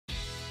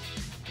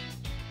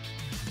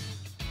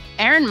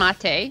Aaron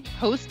Maté,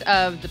 host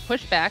of The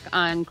Pushback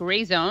on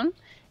Grey Zone,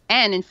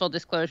 and in full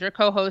disclosure,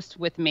 co-host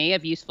with me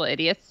of Useful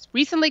Idiots,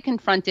 recently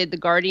confronted The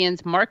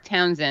Guardian's Mark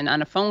Townsend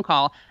on a phone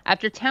call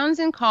after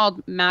Townsend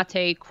called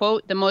Maté,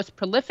 quote, the most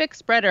prolific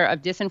spreader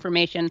of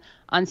disinformation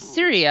on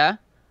Syria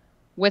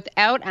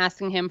without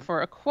asking him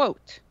for a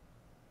quote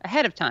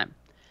ahead of time.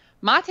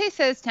 Maté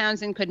says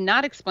Townsend could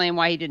not explain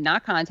why he did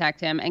not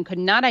contact him and could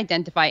not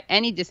identify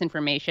any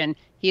disinformation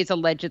he has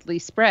allegedly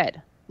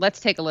spread. Let's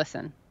take a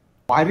listen.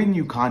 Why didn't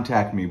you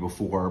contact me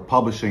before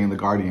publishing in The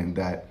Guardian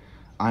that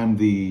I'm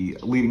the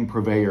leading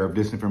purveyor of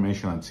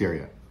disinformation on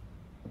Syria?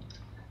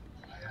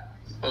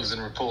 That was in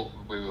a report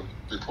we were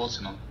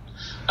reporting on.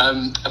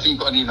 I think you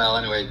got an email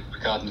anyway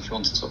regarding if you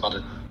wanted to talk about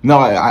it. No,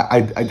 I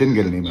didn't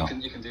get an email.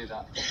 You can do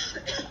that.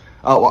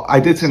 Oh, well,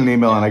 I did send an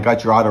email and I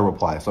got your auto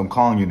reply, so I'm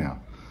calling you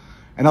now.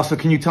 And also,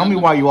 can you tell me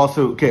why you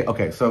also,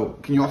 so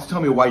can you also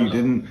tell me why you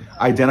didn't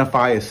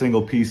identify a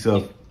single piece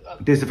of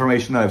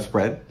disinformation that I've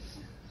spread?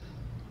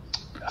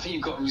 I think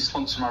you've got a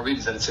response from our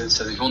readers editor that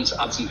says if you want to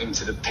add something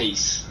to the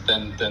piece,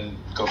 then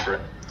go for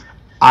it.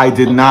 I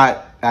did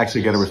not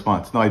actually get a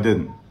response. No, I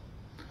didn't.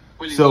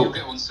 You'll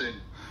get one soon.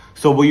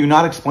 So will you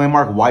not explain,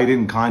 Mark, why you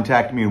didn't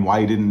contact me and why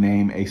you didn't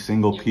name a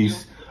single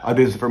piece of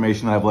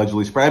disinformation that I've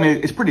allegedly spread? I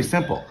mean, it's pretty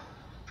simple.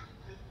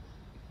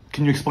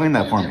 Can you explain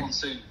that for me?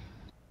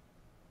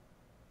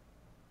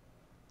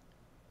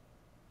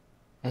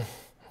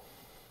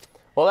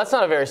 Well, that's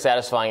not a very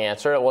satisfying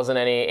answer. It wasn't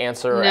any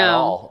answer at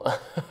all.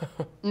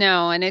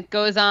 No, and it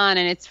goes on,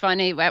 and it's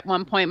funny. At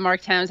one point,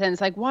 Mark Townsend's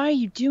like, why are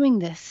you doing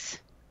this?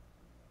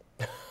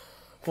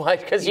 Why?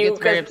 Because you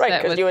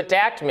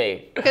attacked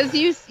me. Because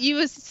you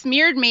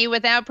smeared me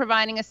without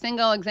providing a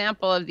single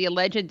example of the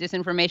alleged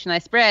disinformation I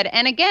spread.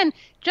 And again,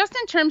 just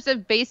in terms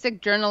of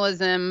basic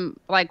journalism,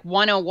 like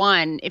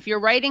 101, if you're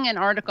writing an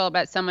article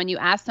about someone, you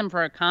ask them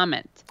for a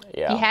comment.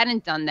 Yeah. He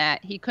hadn't done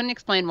that. He couldn't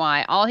explain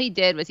why. All he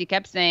did was he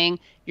kept saying,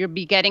 you'll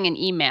be getting an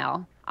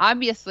email.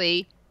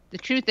 Obviously, the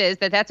truth is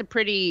that that's a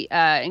pretty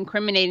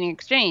incriminating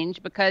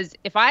exchange, because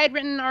if I had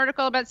written an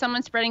article about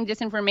someone spreading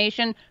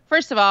disinformation,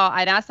 first of all,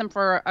 I'd ask them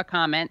for a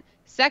comment.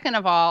 Second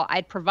of all,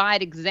 I'd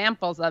provide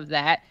examples of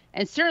that.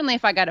 And certainly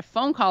if I got a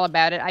phone call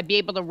about it, I'd be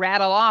able to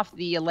rattle off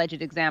the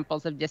alleged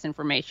examples of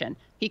disinformation.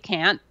 He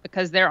can't,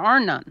 because there are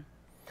none.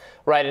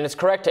 Right, and it's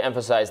correct to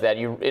emphasize that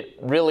it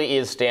really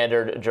is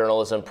standard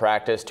journalism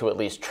practice to at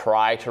least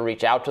try to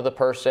reach out to the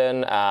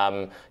person.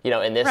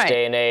 In this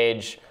day and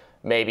age,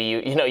 maybe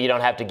you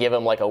don't have to give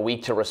them like a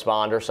week to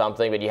respond or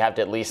something, but you have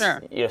to at least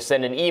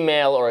send an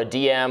email or a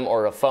DM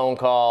or a phone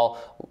call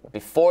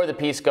before the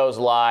piece goes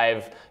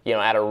live,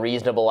 at a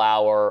reasonable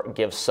hour,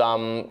 give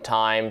some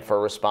time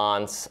for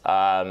response.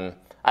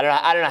 I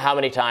don't know how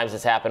many times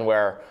it's happened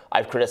where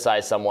I've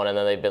criticized someone and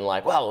then they've been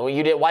like, well,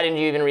 why didn't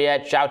you even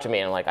reach out to me?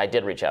 And I'm like, I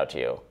did reach out to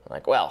you. I'm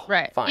like, well,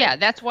 fine. Yeah,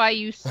 that's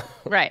why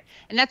right.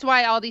 And that's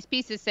why all these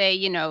pieces say,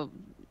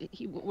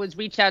 he was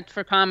reached out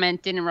for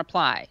comment, didn't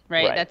reply,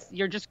 right?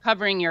 You're just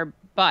covering your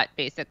butt,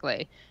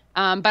 basically.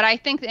 But I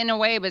think in a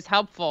way it was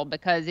helpful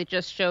because it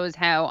just shows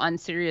how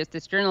unserious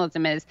this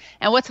journalism is.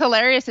 And what's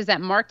hilarious is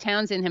that Mark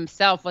Townsend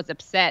himself was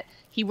upset.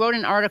 He wrote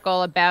an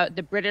article about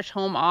the British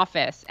Home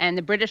Office, and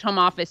the British Home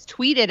Office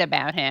tweeted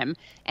about him.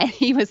 And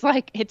he was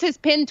like, it's his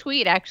pinned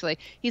tweet, actually.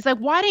 He's like,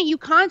 why didn't you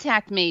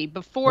contact me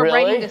before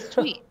writing this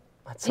tweet?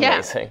 That's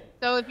amazing.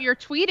 So if you're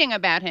tweeting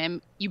about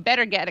him, you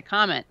better get a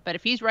comment. But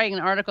if he's writing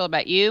an article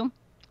about you,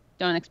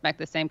 don't expect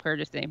the same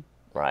courtesy.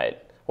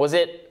 Right. Was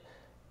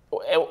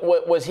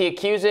he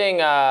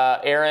accusing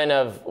Aaron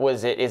of,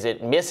 is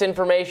it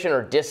misinformation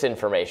or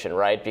disinformation,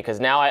 right? Because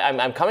now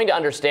I'm coming to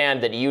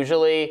understand that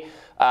usually,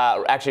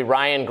 actually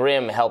Ryan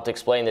Grimm helped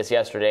explain this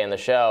yesterday in the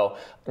show,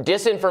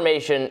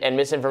 disinformation and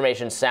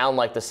misinformation sound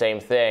like the same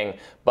thing,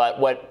 but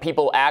what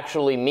people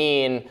actually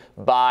mean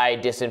by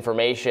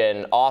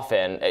disinformation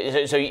often,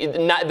 so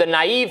a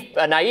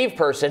naive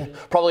person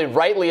probably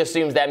rightly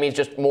assumes that means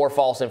just more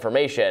false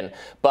information,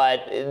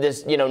 but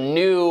this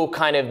new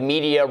kind of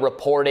media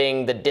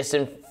reporting, the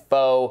disinformation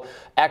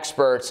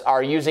experts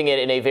are using it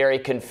in a very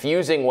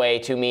confusing way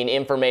to mean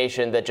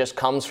information that just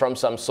comes from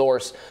some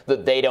source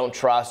that they don't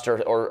trust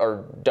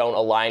or don't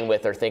align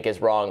with or think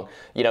is wrong,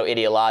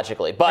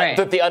 ideologically. But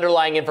that the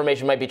underlying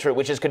information might be true,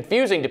 which is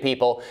confusing to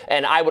people.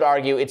 And I would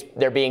argue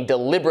they're being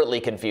deliberately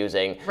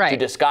confusing to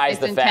disguise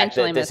the fact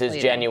that this is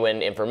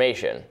genuine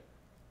information.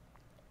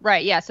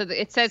 Right. Yeah. So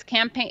it says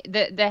campaign.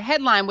 The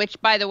headline,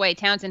 which, by the way,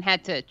 Townsend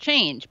had to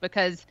change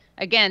because,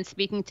 again,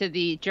 speaking to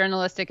the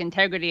journalistic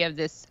integrity of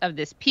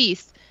this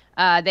piece,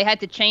 they had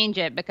to change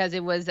it because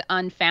it was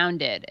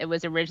unfounded. It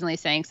was originally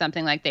saying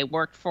something like they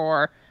worked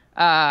for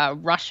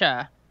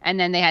Russia, and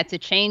then they had to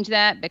change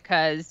that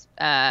because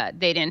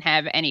they didn't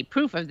have any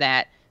proof of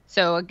that.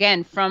 So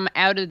again, from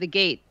out of the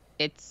gate,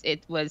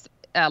 it was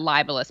a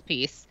libelous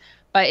piece.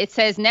 But it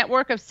says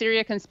network of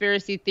Syria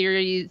conspiracy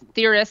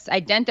theorists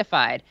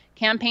identified.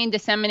 Campaign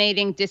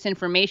disseminating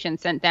disinformation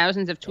sent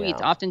thousands of tweets,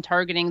 often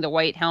targeting the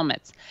white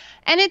helmets.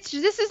 And this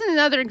is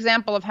another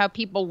example of how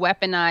people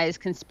weaponize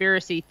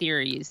conspiracy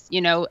theories.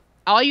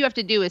 all you have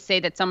to do is say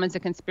that someone's a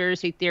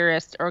conspiracy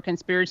theorist or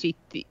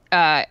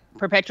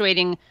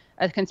perpetuating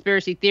a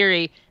conspiracy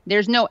theory.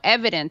 There's no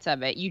evidence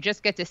of it. You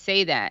just get to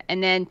say that.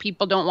 And then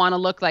people don't want to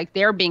look like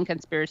they're being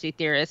conspiracy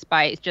theorists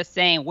by just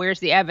saying, where's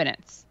the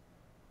evidence?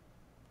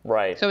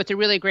 Right. So it's a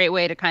really great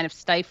way to kind of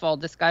stifle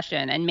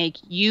discussion and make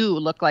you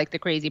look like the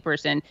crazy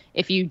person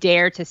if you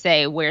dare to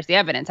say, where's the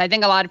evidence? I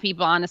think a lot of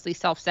people honestly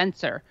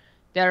self-censor.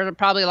 There are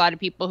probably a lot of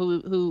people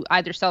who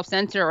either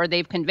self-censor or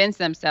they've convinced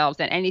themselves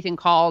that anything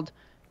called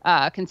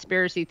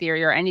conspiracy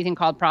theory or anything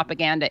called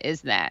propaganda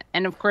is that.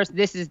 And of course,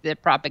 this is the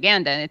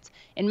propaganda. And it's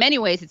in many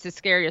ways, it's the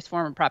scariest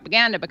form of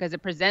propaganda because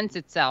it presents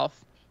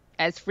itself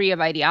as free of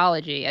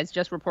ideology, as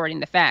just reporting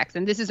the facts.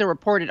 And this is a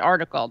reported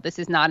article. This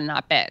is not an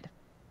op-ed.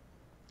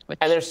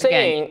 And they're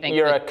saying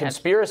you're a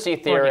conspiracy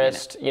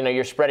theorist, you know,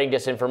 you're spreading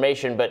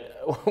disinformation, but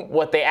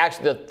what they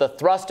actually, the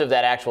thrust of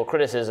that actual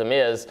criticism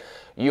is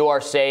you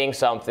are saying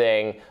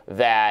something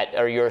that,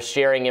 or you're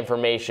sharing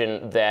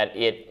information that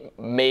it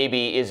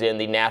maybe is in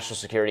the national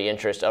security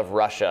interest of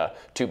Russia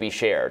to be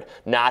shared.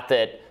 Not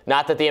that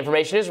the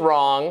information is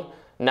wrong,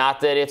 not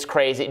that it's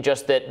crazy,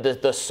 just that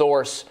the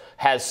source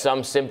has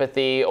some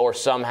sympathy or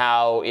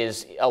somehow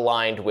is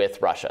aligned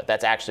with Russia.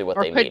 That's actually what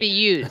they mean. Or could be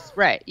used,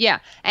 right? Yeah.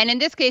 And in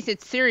this case,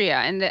 it's Syria.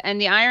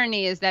 And the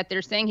irony is that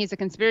they're saying he's a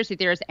conspiracy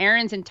theorist.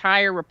 Aaron's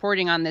entire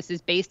reporting on this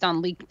is based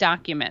on leaked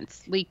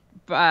documents,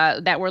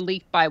 that were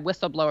leaked by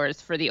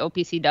whistleblowers for the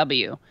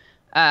OPCW,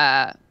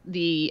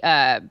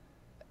 the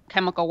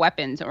Chemical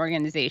Weapons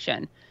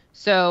Organization.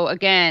 So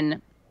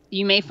again,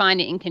 you may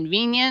find it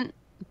inconvenient,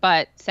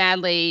 but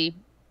sadly,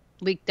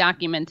 leaked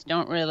documents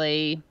don't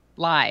really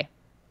lie.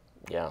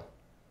 Yeah.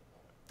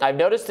 I've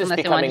noticed this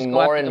becoming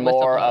more and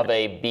more of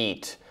a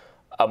beat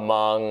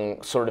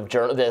among sort of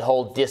the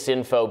whole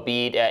disinfo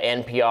beat.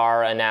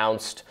 NPR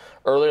announced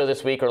earlier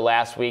this week or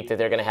last week that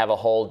they're going to have a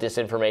whole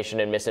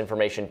disinformation and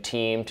misinformation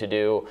team to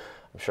do,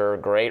 I'm sure,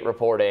 great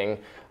reporting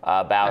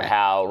about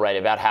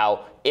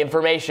how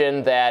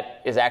information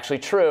that is actually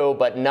true,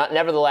 but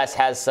nevertheless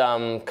has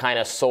some kind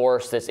of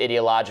source that's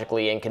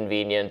ideologically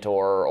inconvenient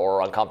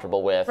or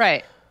uncomfortable with.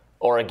 Right.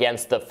 Or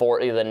against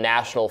the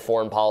national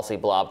foreign policy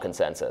blob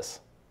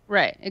consensus.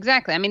 Right,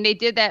 exactly. I mean, they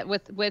did that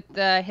with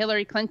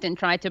Hillary Clinton,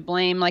 tried to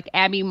blame like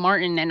Abby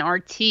Martin and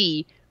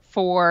RT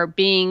for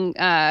being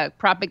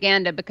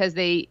propaganda because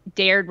they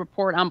dared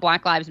report on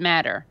Black Lives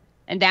Matter,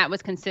 and that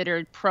was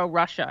considered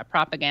pro-Russia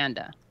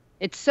propaganda.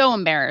 It's so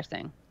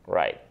embarrassing.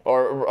 Right,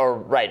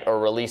 or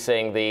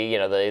releasing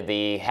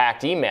the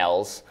hacked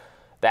emails.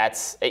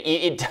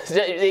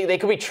 They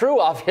could be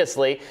true,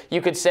 obviously.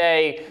 You could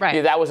say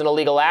that was an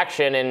illegal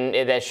action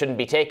and that shouldn't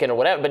be taken or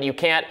whatever, but you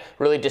can't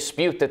really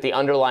dispute that the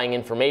underlying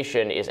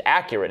information is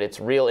accurate. It's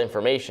real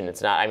information.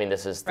 It's not, I mean,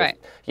 this is this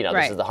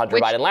is the Hunter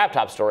Biden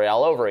laptop story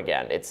all over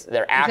again. It's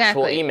their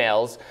actual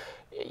emails.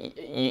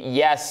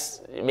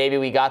 Yes, maybe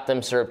we got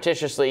them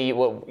surreptitiously,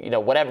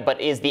 whatever,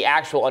 but is the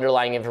actual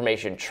underlying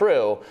information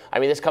true? I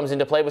mean, this comes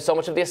into play with so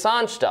much of the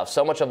Assange stuff,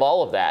 so much of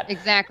all of that.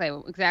 Exactly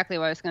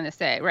what I was going to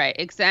say. Right,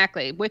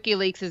 exactly.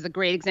 WikiLeaks is a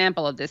great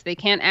example of this. They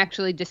can't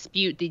actually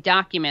dispute the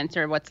documents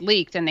or what's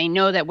leaked, and they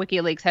know that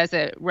WikiLeaks has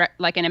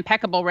an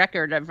impeccable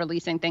record of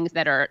releasing things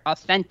that are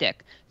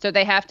authentic. So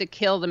they have to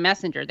kill the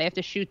messenger. They have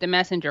to shoot the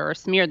messenger or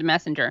smear the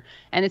messenger.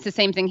 And it's the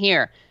same thing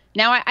here.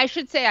 Now, I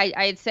should say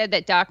I had said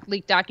that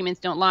leaked documents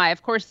don't lie.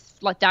 Of course,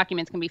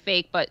 documents can be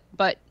fake,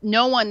 but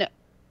no one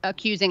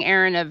accusing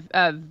Aaron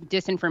of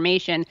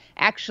disinformation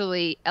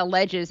actually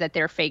alleges that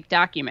they're fake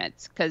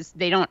documents because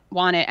they don't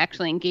want to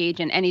actually engage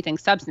in anything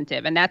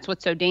substantive. And that's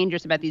what's so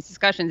dangerous about these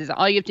discussions is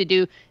all you have to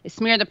do is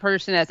smear the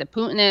person as a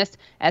Putinist,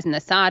 as an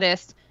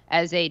Assadist,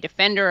 as a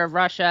defender of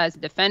Russia, as a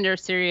defender of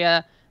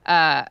Syria,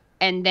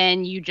 and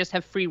then you just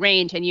have free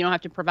range and you don't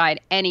have to provide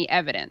any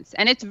evidence.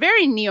 And it's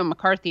very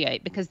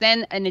neo-McCarthyite because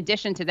then in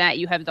addition to that,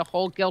 you have the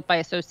whole guilt by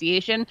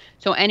association.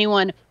 So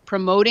anyone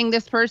promoting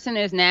this person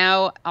is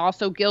now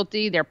also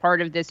guilty. They're part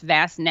of this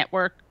vast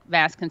network,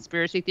 vast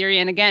conspiracy theory.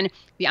 And again,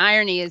 the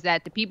irony is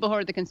that the people who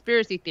are the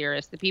conspiracy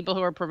theorists, the people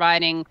who are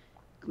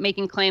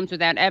making claims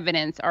without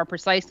evidence are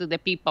precisely the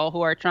people who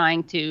are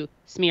trying to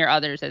smear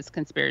others as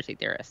conspiracy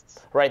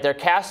theorists. Right, they're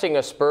casting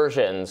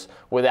aspersions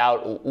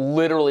without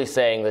literally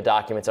saying the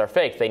documents are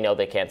fake. They know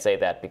they can't say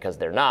that because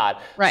they're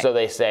not. Right. So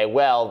they say,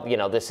 well,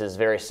 this is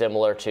very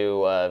similar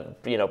to,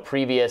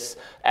 previous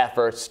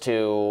efforts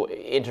to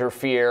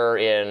interfere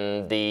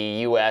in the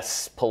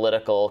U.S.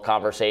 political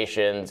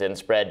conversations and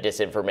spread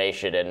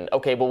disinformation. And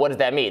okay, but what does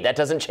that mean? That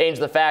doesn't change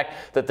the fact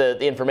that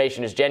the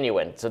information is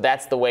genuine. So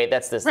that's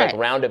this like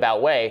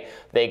roundabout way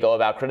they go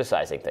about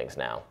criticizing things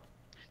now.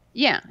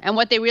 Yeah, and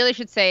what they really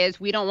should say is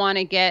we don't want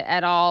to get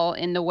at all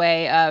in the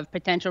way of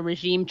potential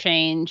regime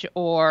change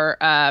or,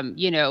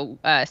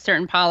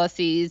 certain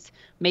policies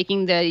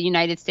making the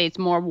United States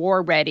more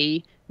war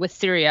ready with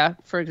Syria,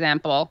 for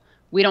example.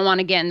 We don't want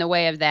to get in the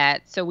way of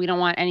that. So we don't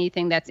want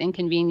anything that's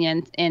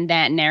inconvenient in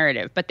that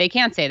narrative. But they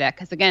can't say that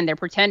because, again, they're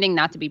pretending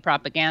not to be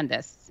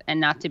propagandists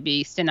and not to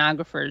be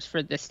stenographers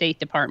for the State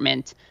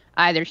Department,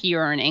 either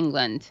here or in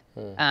England.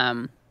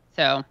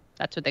 So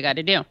that's what they got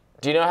to do.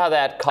 Do you know how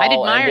that call I'd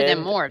admire ended?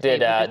 them more if they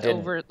were just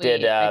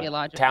overtly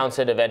ideological.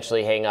 Townsend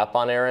eventually hang up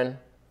on Aaron?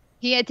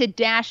 He had to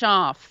dash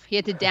off. He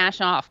had to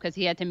dash off because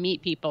he had to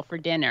meet people for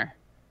dinner.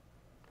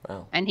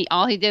 Wow. And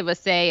all he did was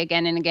say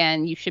again and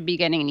again, you should be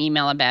getting an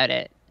email about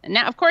it. And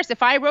now, of course,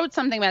 if I wrote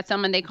something about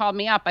someone, they called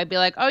me up, I'd be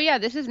like, oh, yeah,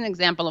 this is an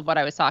example of what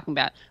I was talking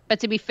about. But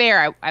to be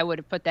fair, I would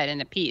have put that in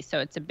the piece. So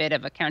it's a bit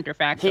of a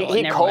counterfactual.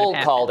 He cold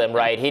called him,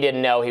 right? He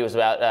didn't know he was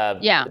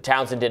about,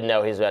 Townsend didn't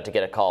know he was about to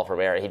get a call from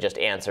Aaron. He just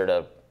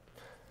answered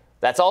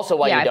that's also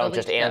why you don't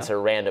just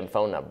answer random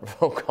phone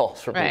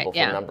calls from people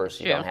from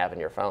numbers you don't have in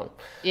your phone.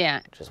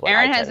 Yeah. Which is what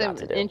Aaron I has tend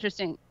not to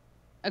do.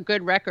 a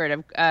good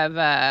record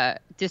of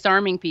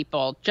disarming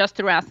people just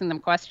through asking them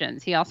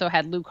questions. He also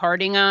had Luke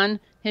Harding on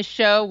his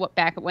show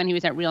back when he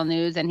was at Real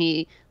News, and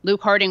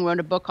Luke Harding wrote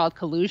a book called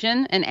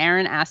Collusion, and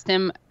Aaron asked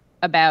him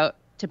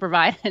to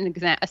provide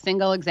a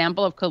single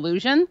example of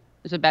collusion.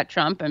 It was about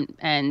Trump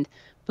and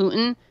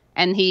Putin,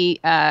 and he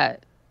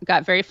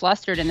got very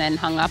flustered and then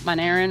hung up on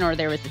Aaron, or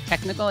there was a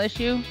technical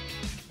issue.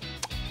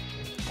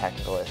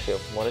 Technical issue.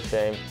 What a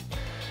shame.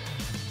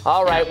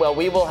 All right, well,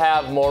 we will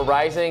have more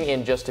Rising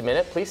in just a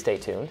minute. Please stay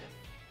tuned.